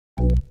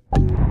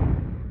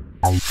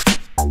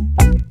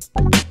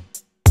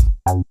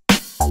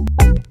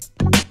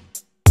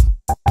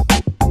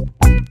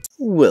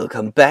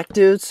Welcome back,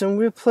 dudes, and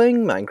we're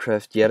playing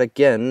Minecraft yet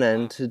again,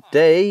 and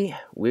today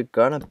we're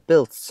gonna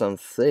build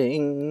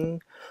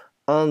something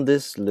on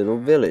this little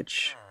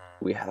village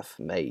we have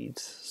made.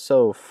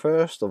 So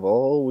first of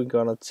all, we're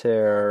gonna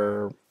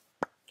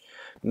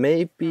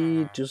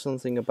maybe do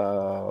something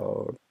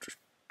about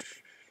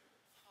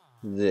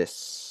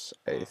this,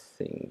 I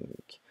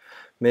think.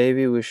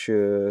 Maybe we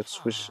should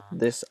switch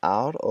this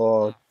out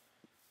or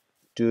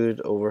do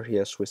it over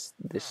here, switch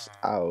this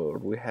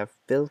out. We have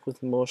built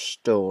with more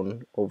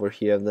stone over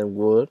here than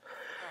wood,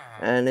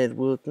 and it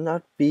would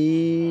not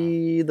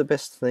be the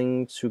best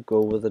thing to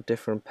go with a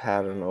different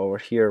pattern over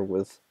here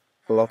with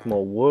a lot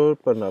more wood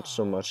but not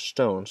so much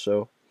stone.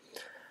 So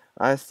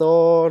I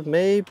thought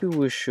maybe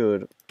we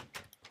should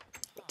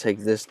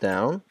take this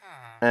down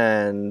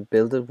and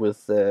build it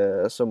with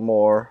some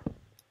more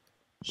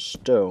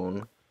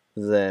stone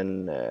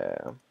than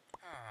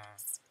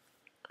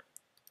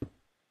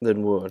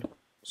wood.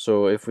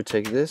 So if we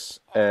take this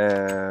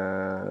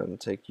and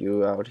take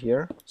you out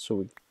here, so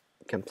we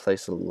can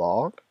place a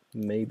log,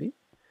 maybe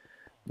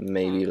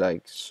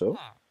like so,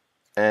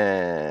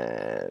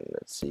 and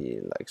let's see,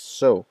 like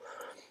so.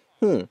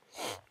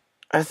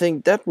 I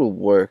think that will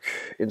work.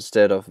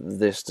 Instead of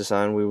this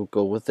design, we will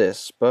go with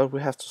this, but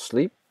we have to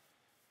sleep.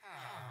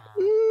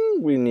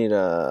 We need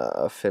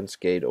a fence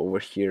gate over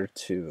here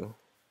too.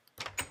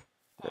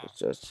 Let's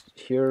just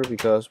here,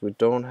 because we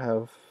don't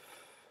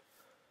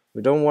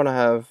want to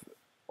have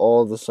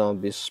all the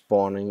zombies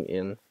spawning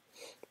in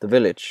the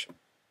village.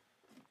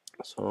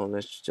 So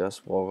let's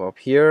just walk up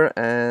here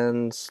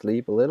and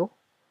sleep a little.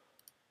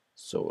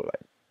 So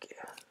like,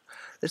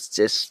 let's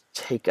just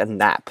take a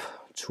nap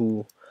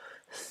to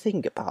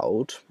think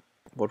about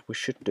what we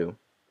should do.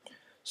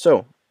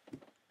 So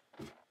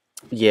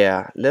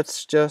yeah,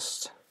 let's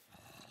just,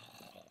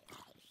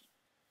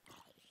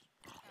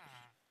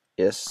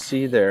 yes,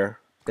 see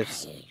there,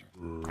 it's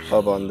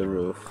up on the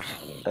roof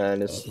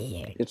and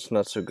it's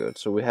not so good.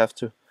 So we have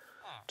to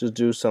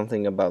do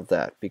something about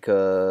that,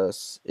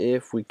 because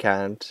if we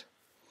can't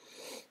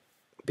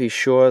be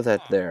sure that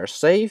they're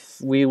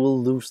safe, we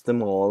will lose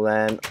them all,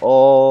 and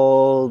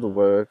all the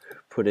work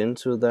put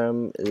into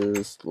them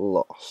is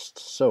lost.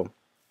 So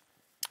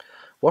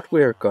what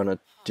we're gonna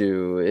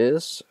do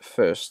is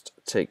first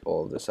take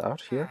all this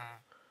out here,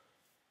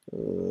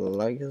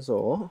 like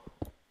so,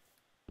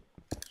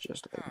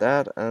 just like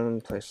that,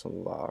 and place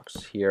some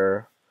logs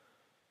here,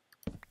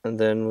 and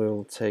then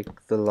we'll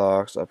take the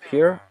logs up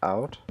here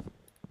out,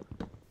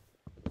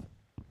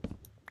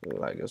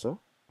 like so.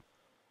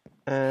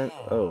 And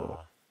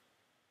oh,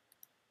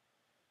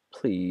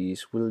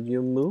 please, will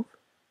you move?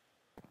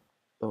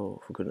 Oh,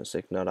 for goodness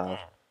sake, not out.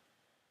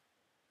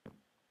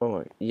 Oh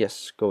my,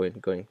 yes, go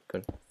in.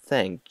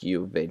 Thank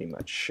you very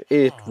much.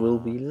 It will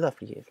be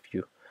lovely if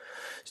you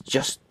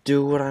just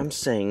do what I'm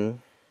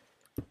saying.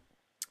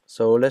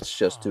 So let's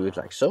just do it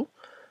like so,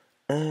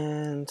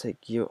 and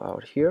take you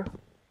out here.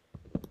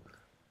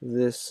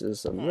 This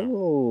is a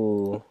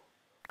little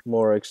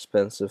more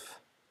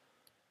expensive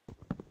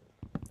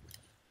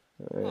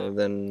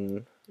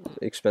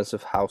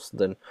house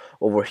than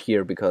over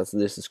here, because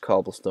this is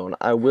cobblestone.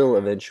 I will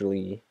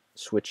eventually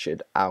switch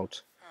it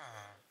out.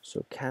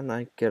 So can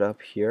I get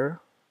up here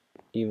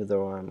even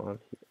though I'm on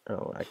here?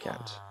 Oh, I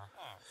can't.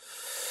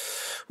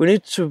 We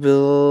need to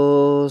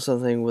build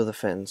something with a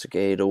fence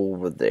gate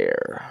over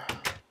there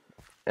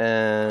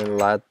and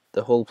light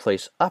the whole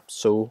place up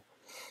so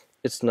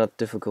it's not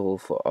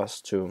difficult for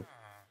us to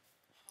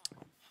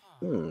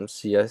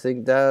see. I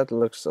think that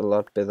looks a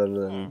lot better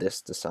than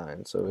this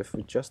design. So if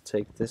we just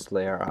take this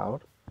layer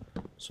out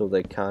so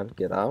they can't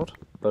get out,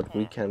 but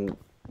we can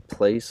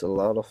place a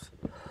lot of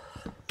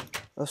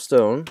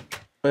stone.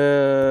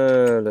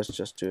 Let's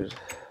just do it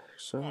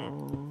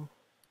so.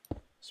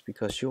 It's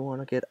because you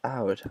want to get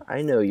out.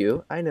 I know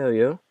you.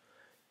 You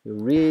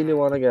really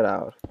want to get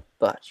out,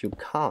 but you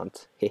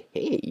can't.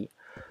 Hey.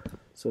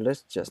 So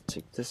let's just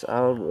take this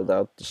out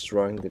without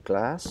destroying the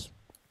glass.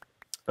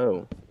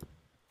 Oh,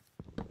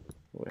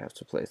 we have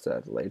to place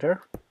that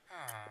later,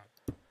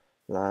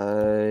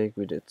 like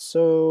we did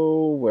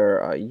so. Where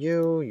are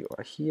you? You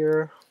are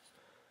here.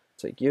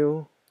 Take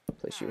you,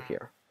 place you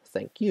here.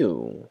 Thank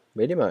you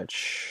very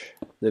much,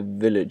 the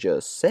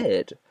villagers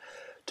said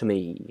to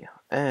me.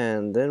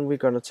 And then we're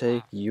gonna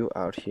take you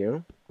out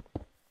here,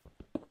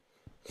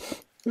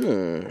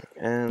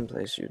 and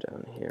place you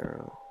down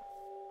here.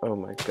 Oh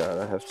my god,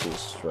 I have to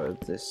destroy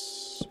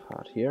this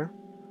part here,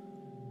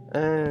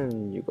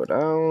 and you go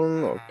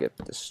down or get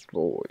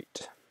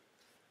destroyed.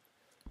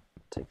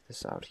 Take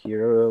this out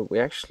here. We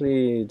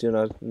actually do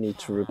not need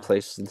to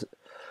replace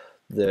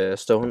the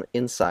stone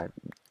inside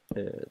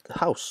the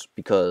house,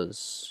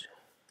 because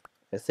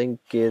I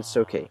think it's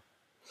okay.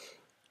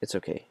 It's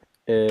okay.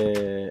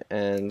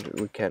 And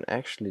we can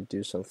actually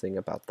do something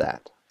about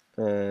that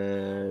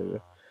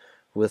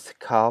with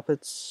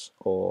carpets,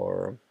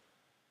 or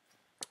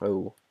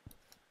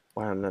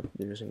why I'm not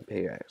using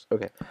pickaxe.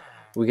 Okay,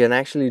 we can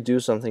actually do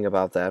something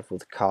about that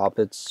with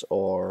carpets,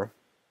 or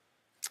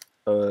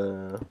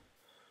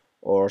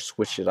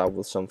switch it out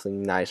with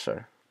something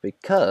nicer.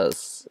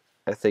 because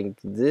I think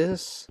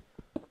this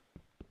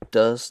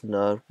does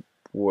not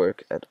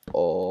work at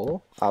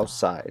all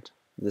outside.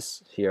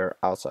 This here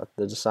outside,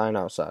 the design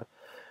outside.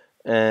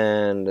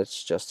 And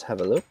let's just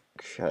have a look.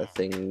 I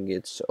think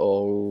it's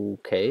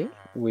okay.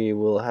 We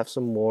will have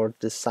some more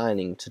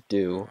designing to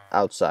do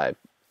outside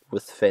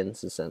with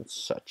fences and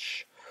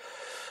such.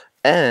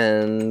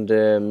 And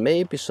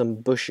maybe some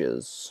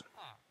bushes.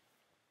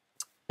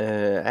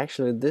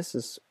 Actually, this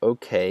is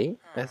okay,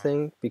 I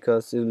think,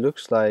 because it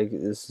looks like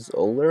this is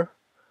older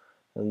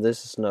and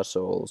this is not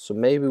so old. So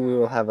maybe we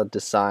will have a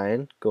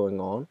design going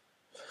on,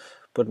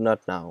 but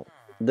not now.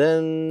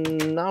 Then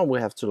now we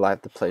have to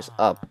light the place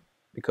up,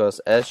 because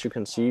as you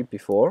can see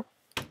before,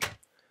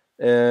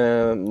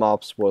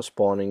 mobs were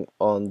spawning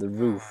on the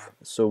roof.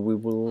 So we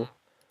will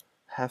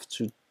have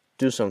to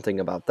do something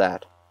about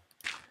that.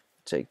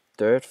 Take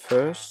dirt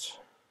first.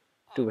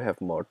 Do we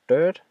have more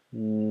dirt?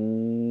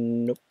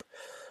 Nope.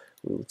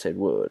 We will take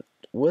wood.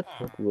 Wood.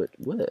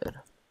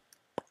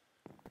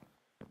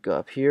 Go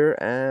up here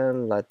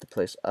and light the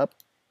place up.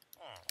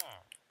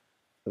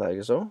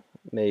 Like so.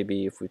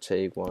 Maybe if we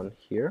take one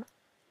here.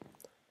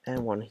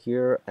 And one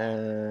here.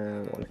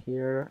 And one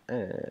here.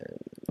 And...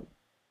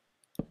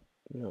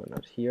 no,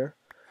 not here.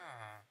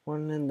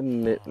 One in the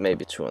mid,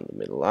 maybe two in the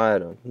middle. I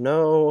don't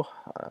know.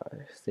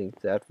 I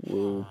think that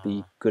will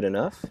be good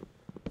enough.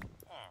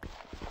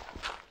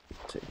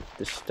 Take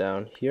this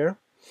down here.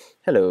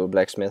 Hello,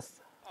 blacksmith.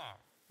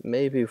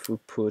 Maybe if we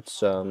put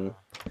some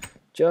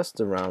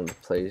just around the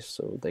place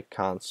so they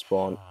can't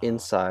spawn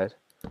inside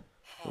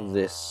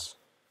this.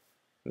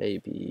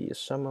 Maybe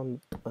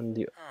some on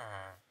the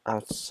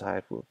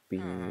outside would be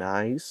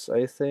nice,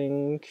 I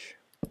think.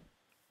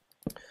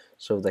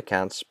 So they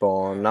can't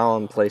spawn. Now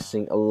I'm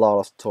placing a lot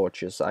of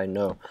torches, I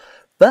know.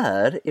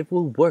 But it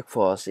will work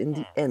for us in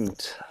the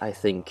end, I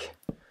think.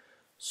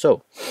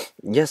 So,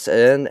 yes,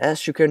 and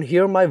as you can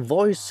hear, my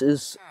voice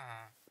is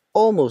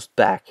almost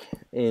back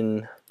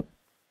in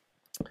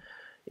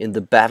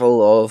the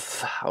battle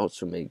of how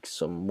to make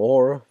some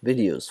more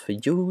videos for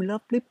you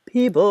lovely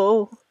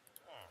people.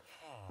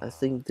 I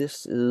think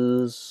this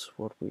is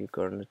what we're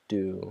gonna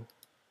do.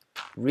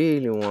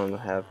 Really want to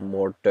have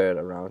more dirt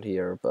around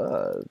here,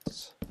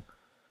 but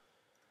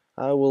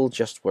I will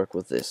just work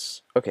with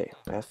this. Okay,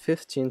 I have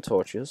 15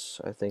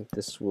 torches. I think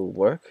this will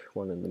work.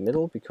 One in the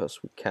middle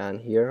because we can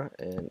here,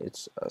 and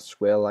it's a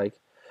square-like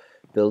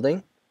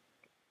building.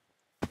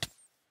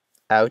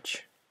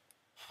 Ouch.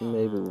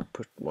 Maybe we'll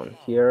put one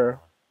here.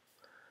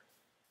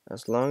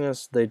 As long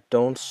as they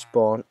don't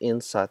spawn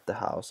inside the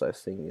house, I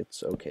think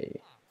it's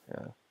okay.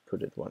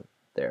 Put it one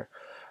there.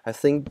 I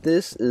think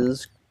this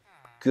is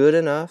good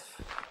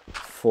enough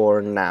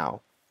for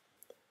now.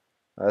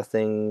 I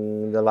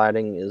think the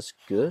lighting is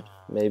good.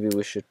 Maybe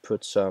we should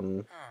put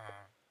some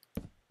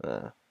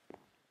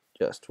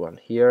just one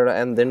here,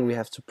 and then we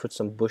have to put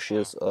some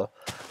bushes or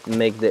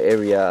make the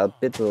area a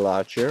bit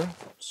larger,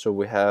 so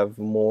we have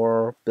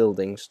more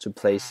buildings to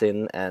place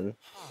in and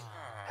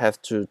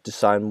have to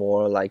design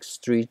more like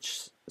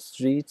streets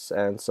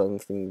and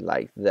something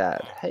like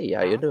that. Hey,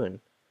 how you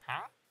doing?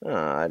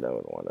 I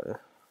don't wanna.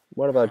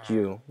 What about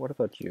you? What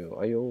about you?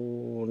 Are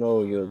you?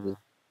 No, you're the.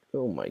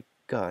 Oh my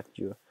God,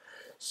 you're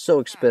so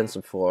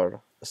expensive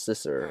for a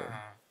scissor.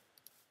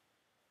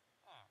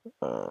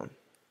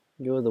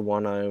 You're the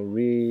one I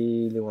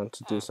really want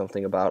to do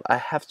something about. I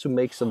have to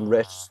make some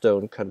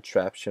redstone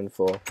contraption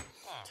for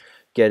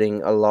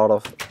getting a lot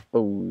of...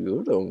 oh,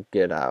 you don't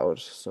get out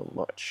so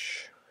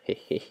much.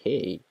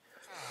 Hey.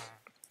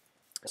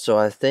 So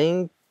I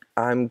think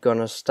I'm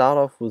gonna start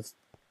off with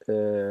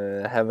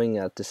having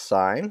a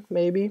design,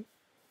 maybe.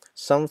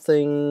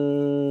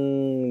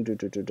 Something...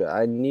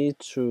 I need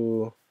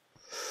to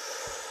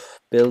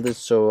build it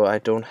so I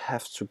don't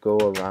have to go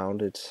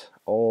around it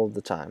all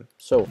the time.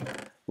 So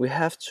we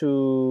have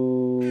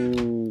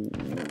to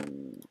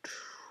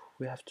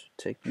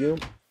take you,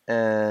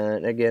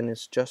 and again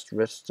it's just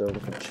redstone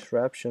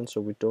contraption,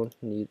 so we don't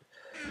need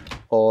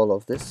all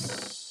of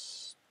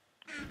this.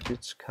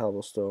 It's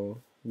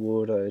cobblestone.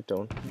 Wood, I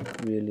don't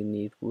really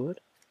need wood.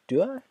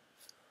 Do I?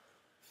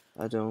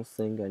 I don't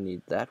think I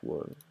need that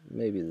one.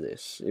 Maybe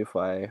this. If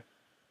I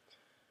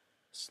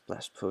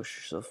splash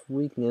pushes of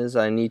weakness,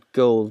 I need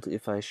gold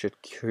if I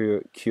should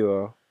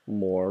cure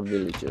more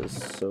villages.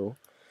 So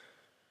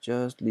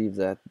just leave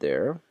that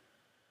there.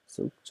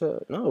 Silk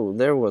touch. No,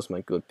 there was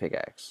my good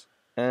pickaxe.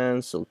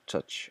 And silk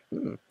touch.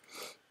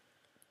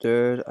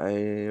 Dirt.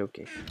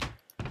 Okay.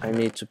 I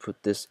need to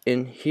put this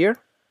in here.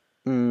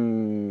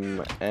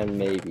 And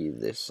maybe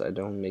this. I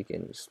don't make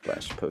any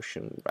splash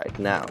potion right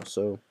now,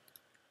 so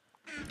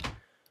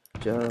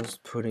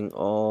just putting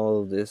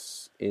all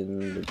this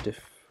in the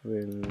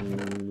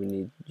different... we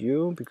need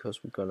you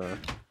because we're gonna...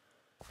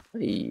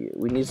 hey,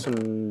 we need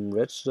some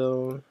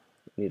redstone.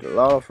 We need a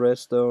lot of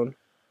redstone.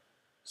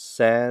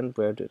 Sand.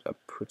 Where did I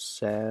put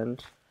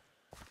sand?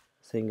 I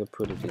think I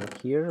put it in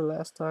here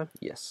last time.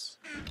 Yes.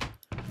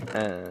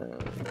 And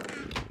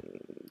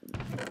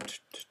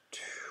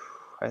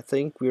I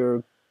think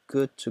we're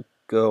good to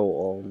go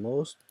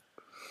almost.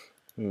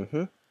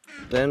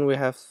 Then we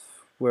have,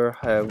 where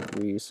have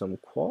we some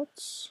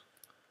quartz?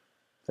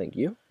 Thank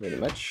you very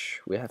much.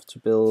 We have to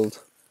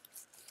build.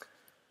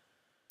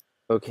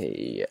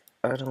 Okay,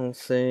 I don't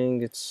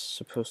think it's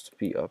supposed to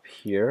be up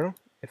here,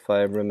 if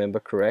I remember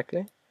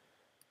correctly.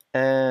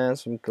 And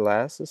some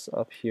glasses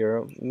up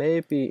here.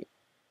 Maybe,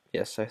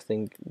 yes, I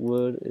think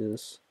wood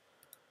is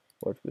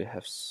what we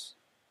have.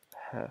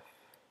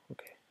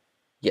 Okay,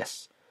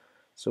 yes.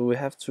 So we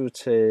have to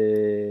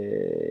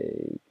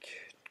take.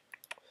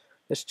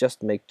 Let's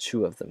just make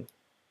 2 of them.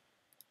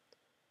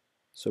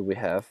 So we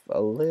have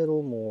a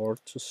little more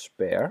to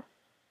spare.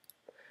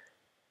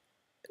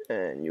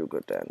 And you go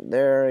down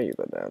there, you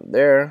go down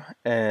there,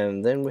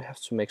 and then we have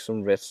to make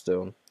some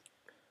redstone.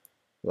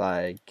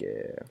 Like,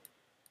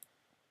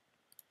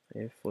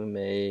 if we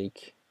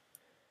make,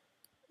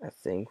 I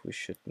think we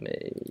should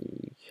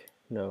make,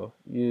 no,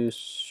 you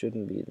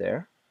shouldn't be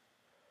there.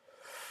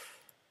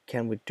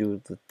 Can we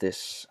do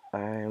this?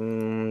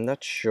 I'm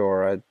not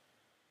sure. I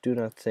do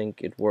not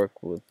think it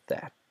worked with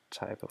that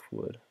type of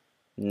wood.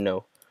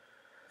 No.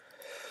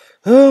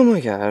 Oh my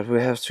god, we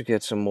have to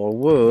get some more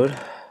wood.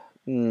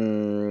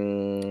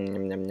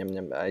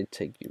 I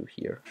take you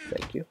here.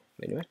 Thank you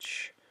very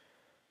much.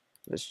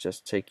 Let's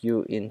just take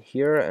you in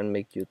here and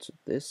make you to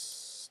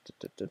this.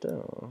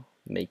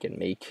 Make and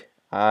make.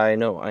 I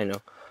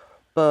know.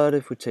 But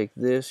if we take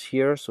this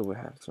here, so we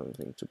have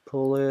something to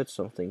pull it,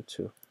 something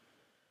to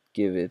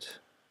give it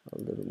a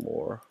little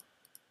more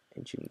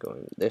engine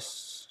going.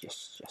 This,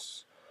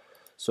 yes.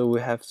 So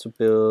we have to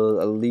build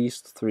at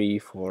least 3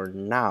 for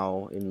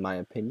now, in my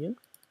opinion.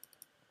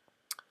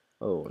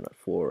 Oh, not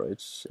 4.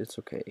 It's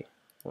okay.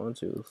 1,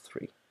 2,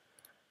 3,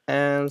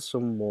 and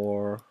some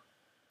more.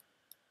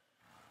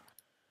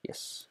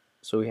 Yes.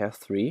 So we have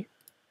 3,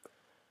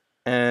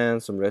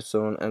 and some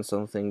redstone and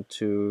something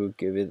to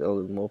give it a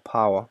little more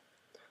power.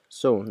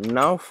 So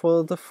now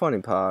for the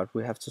funny part,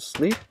 we have to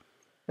sleep,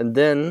 and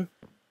then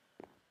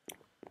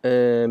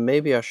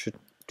maybe I should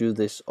do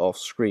this off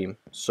screen.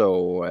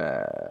 So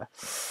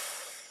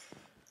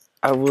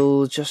I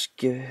will just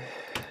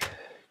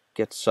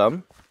get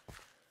some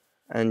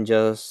and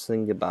just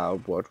think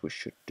about what we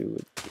should do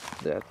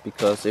with that,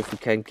 because if we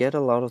can get a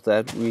lot of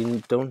that,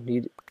 we don't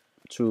need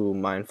to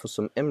mine for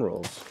some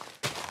emeralds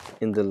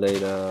in the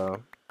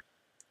later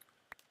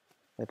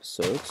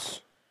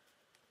episodes.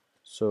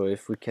 So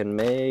if we can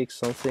make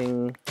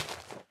something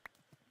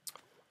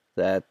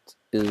that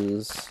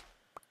is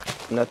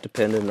not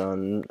dependent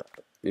on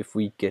if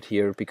we get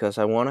here, because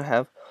I want to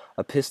have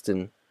a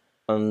piston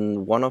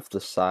on one of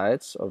the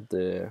sides of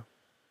the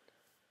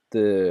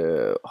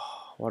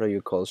what are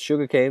you called,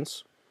 sugar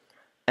canes,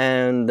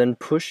 and then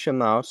push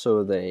them out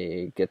so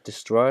they get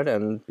destroyed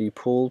and be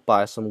pulled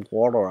by some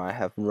water I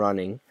have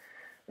running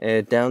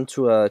down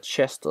to a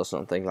chest or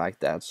something like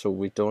that, so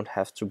we don't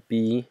have to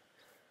be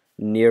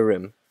near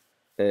him.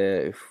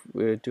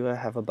 Do I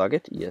have a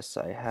bucket? Yes,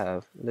 I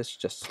have. Let's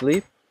just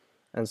sleep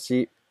and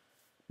see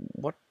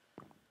what.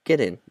 Get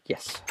in.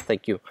 Yes,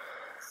 thank you.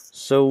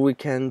 So we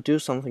can do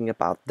something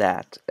about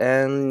that,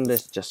 and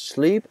let's just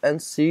sleep and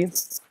see.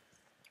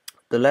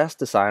 The last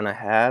design I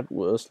had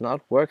was not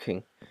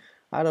working.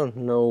 I don't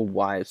know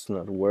why it's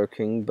not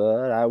working,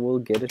 but I will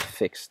get it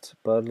fixed.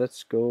 But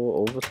let's go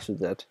over to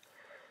that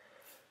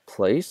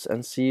place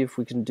and see if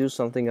we can do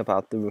something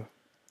about the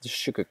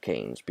sugar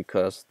canes,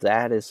 because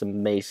that is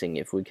amazing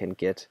if we can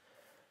get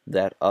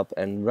that up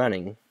and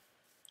running.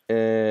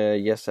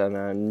 Yes, and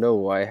I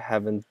know I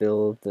haven't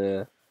built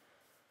the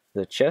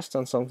chest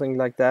on something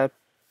like that,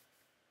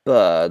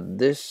 but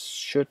this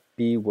should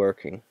be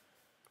working.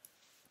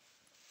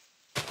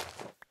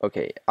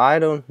 Okay, I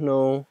don't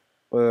know.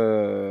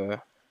 Oh,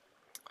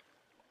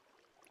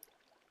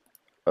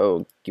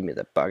 give me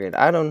that bucket.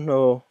 I don't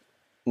know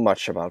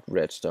much about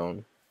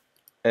redstone,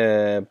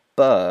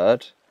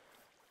 but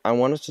I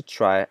wanted to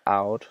try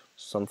out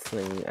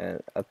something,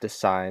 a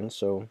design,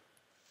 so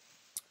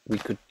we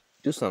could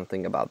do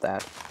something about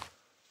that.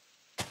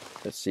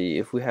 Let's see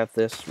if we have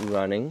this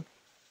running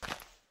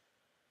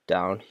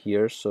down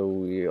here, so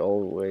we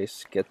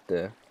always get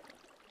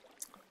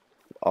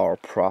our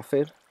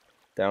profit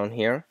down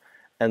here,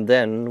 and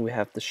then we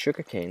have the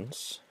sugar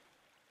canes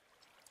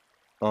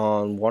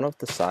on one of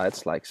the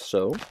sides, like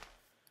so,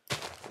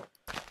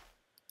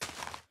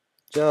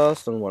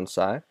 just on one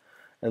side,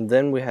 and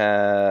then we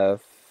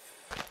have,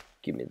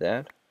 give me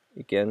that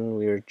again,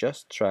 we're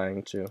just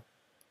trying to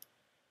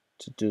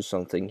do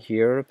something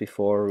here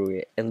before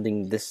we're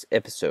ending this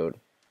episode.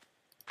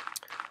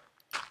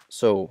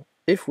 So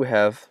if we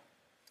have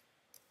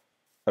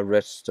a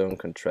redstone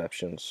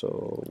contraption,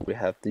 so we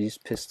have these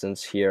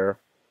pistons here,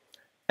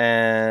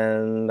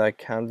 and I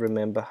can't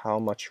remember how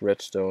much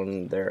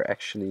redstone there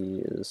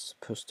actually is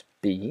supposed to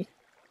be.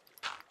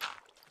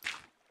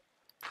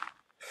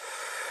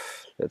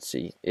 Let's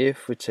see,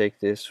 if we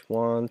take this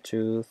 1,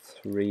 2,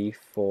 3,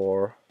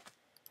 4,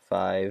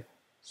 5,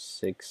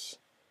 6,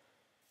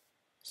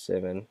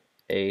 7,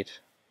 8,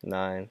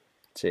 9,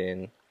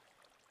 10,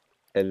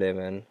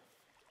 11,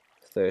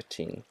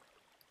 13,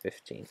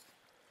 15.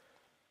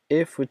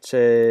 If we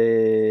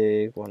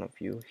take one of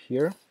you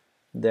here,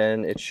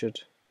 then it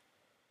should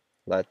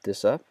light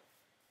this up.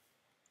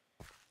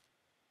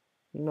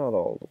 Not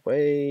all the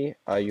way.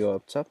 Are you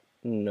up top?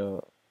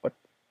 No. What?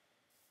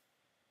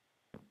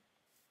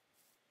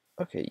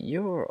 Okay,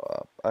 you're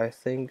up. I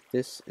think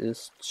this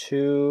is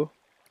too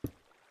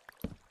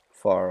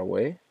far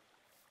away.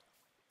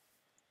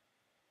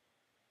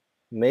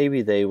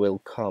 Maybe they will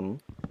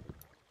come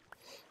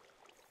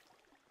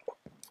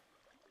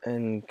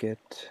and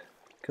get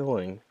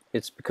going.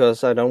 It's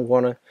because I don't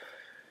want to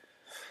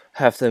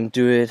have them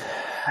do it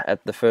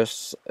at the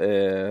first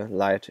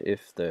light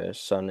if the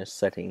sun is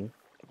setting.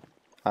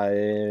 I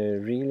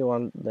really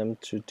want them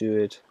to do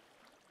it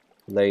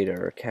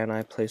later. Can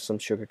I place some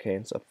sugar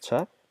canes up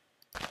top?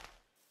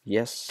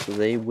 Yes,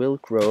 they will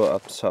grow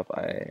up top.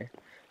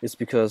 It's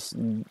because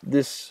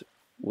this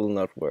will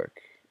not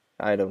work.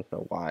 I don't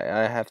know why.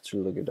 I have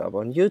to look it up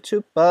on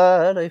YouTube,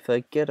 but if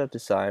I get a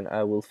design,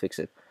 I will fix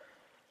it.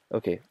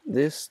 Okay,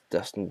 this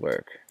doesn't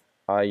work.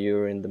 Are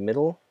you in the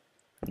middle?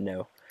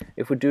 No.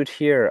 If we do it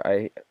here,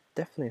 I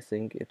definitely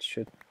think it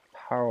should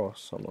power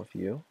some of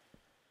you.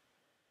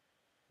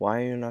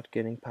 Why are you not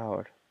getting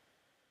powered?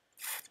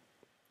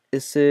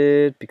 Is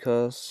it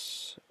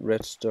because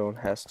redstone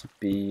has to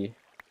be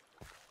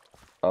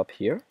up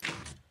here?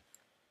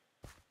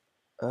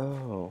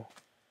 Oh,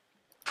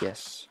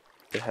 yes,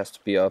 it has to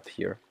be up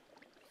here.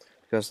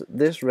 Because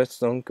this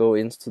redstone go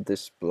into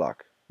this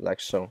block, like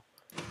so.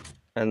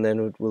 And then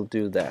it will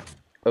do that.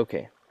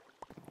 Okay.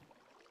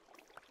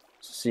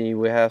 See,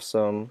 we have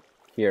some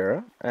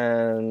here,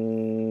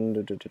 and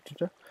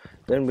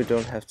then we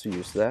don't have to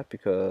use that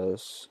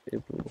because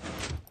it will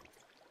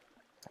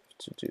have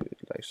to do it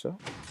like so.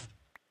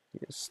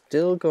 It's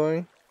still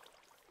going.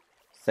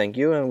 Thank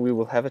you, and we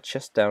will have a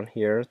chest down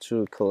here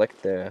to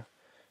collect the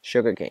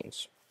sugar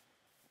canes.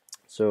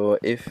 So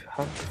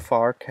how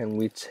far can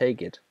we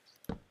take it?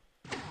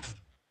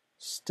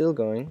 Still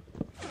going.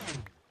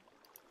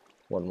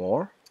 One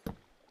more.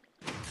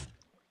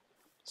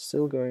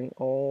 Still going.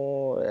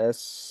 Oh,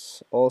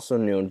 it's also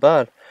noon,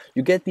 but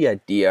you get the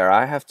idea.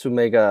 I have to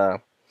make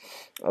a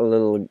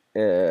little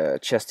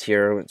chest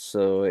here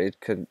so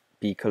it could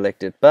be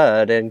collected.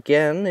 But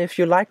again, if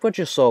you like what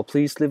you saw,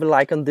 please leave a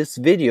like on this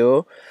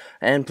video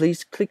and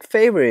please click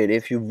favorite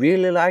if you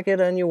really like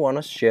it and you want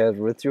to share it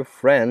with your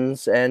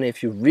friends. And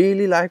if you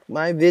really like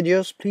my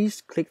videos,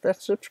 please click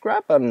that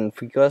subscribe button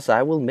because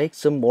I will make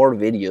some more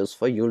videos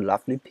for you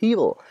lovely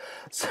people.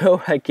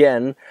 So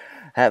again,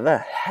 have a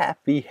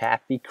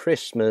happy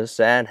Christmas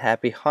and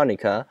happy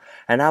Hanukkah,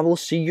 and I will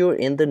see you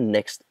in the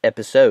next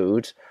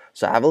episode.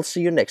 So I will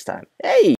see you next time. Hey!